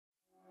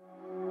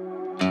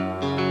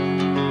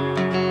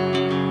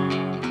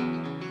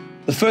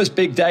first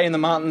big day in the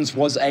mountains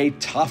was a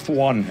tough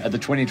one at the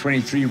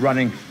 2023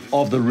 running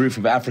of the Roof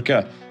of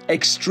Africa.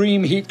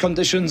 Extreme heat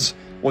conditions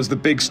was the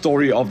big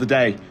story of the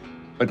day.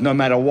 But no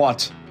matter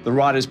what, the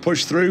riders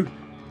pushed through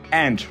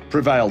and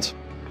prevailed.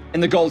 In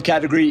the gold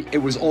category, it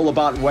was all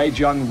about Wade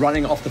Young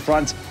running off the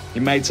front. He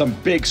made some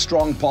big,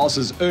 strong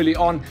passes early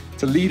on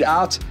to lead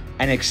out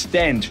and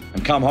extend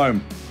and come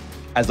home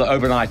as the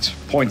overnight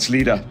points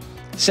leader.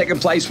 Second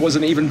place was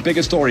an even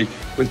bigger story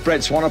with Brett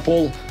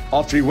Swanepoel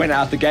after he went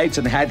out the gates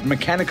and had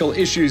mechanical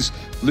issues,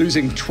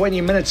 losing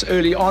 20 minutes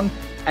early on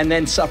and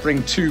then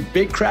suffering two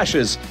big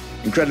crashes.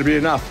 Incredibly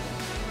enough,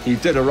 he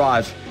did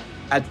arrive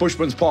at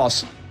Bushman's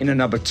Pass in a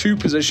number 2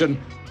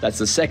 position. That's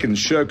the second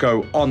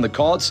Sherco on the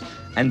cards.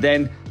 And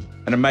then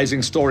an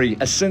amazing story,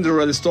 a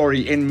Cinderella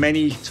story in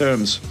many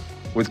terms,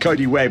 with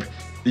Cody Webb,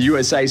 the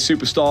USA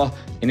superstar,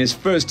 in his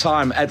first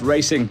time at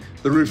racing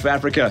the Roof of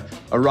Africa,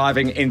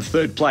 arriving in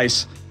 3rd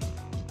place.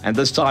 And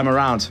this time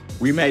around,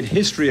 we made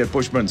history at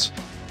Bushman's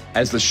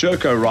as the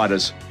Sherco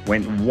riders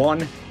went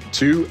 1,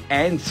 2,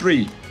 and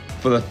 3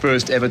 for the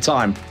first ever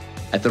time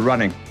at the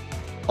running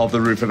of the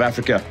Roof of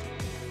Africa.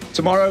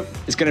 Tomorrow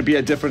is going to be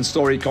a different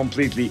story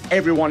completely.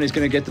 Everyone is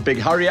going to get the big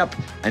hurry up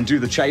and do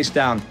the chase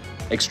down.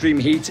 Extreme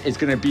Heat is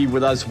going to be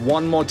with us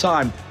one more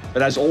time.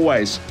 But as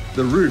always,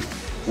 the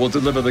Roof will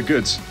deliver the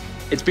goods.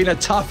 It's been a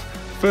tough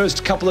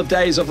first couple of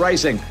days of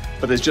racing,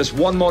 but there's just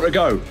one more to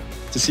go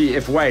to see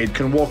if Wade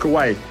can walk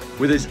away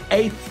with his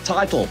 8th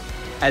title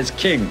as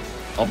King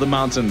of the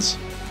Mountains.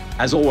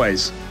 As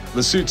always,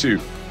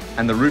 Lesotho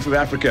and the Roof of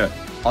Africa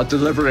are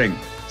delivering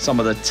some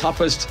of the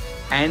toughest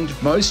and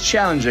most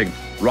challenging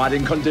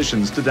riding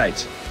conditions to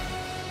date.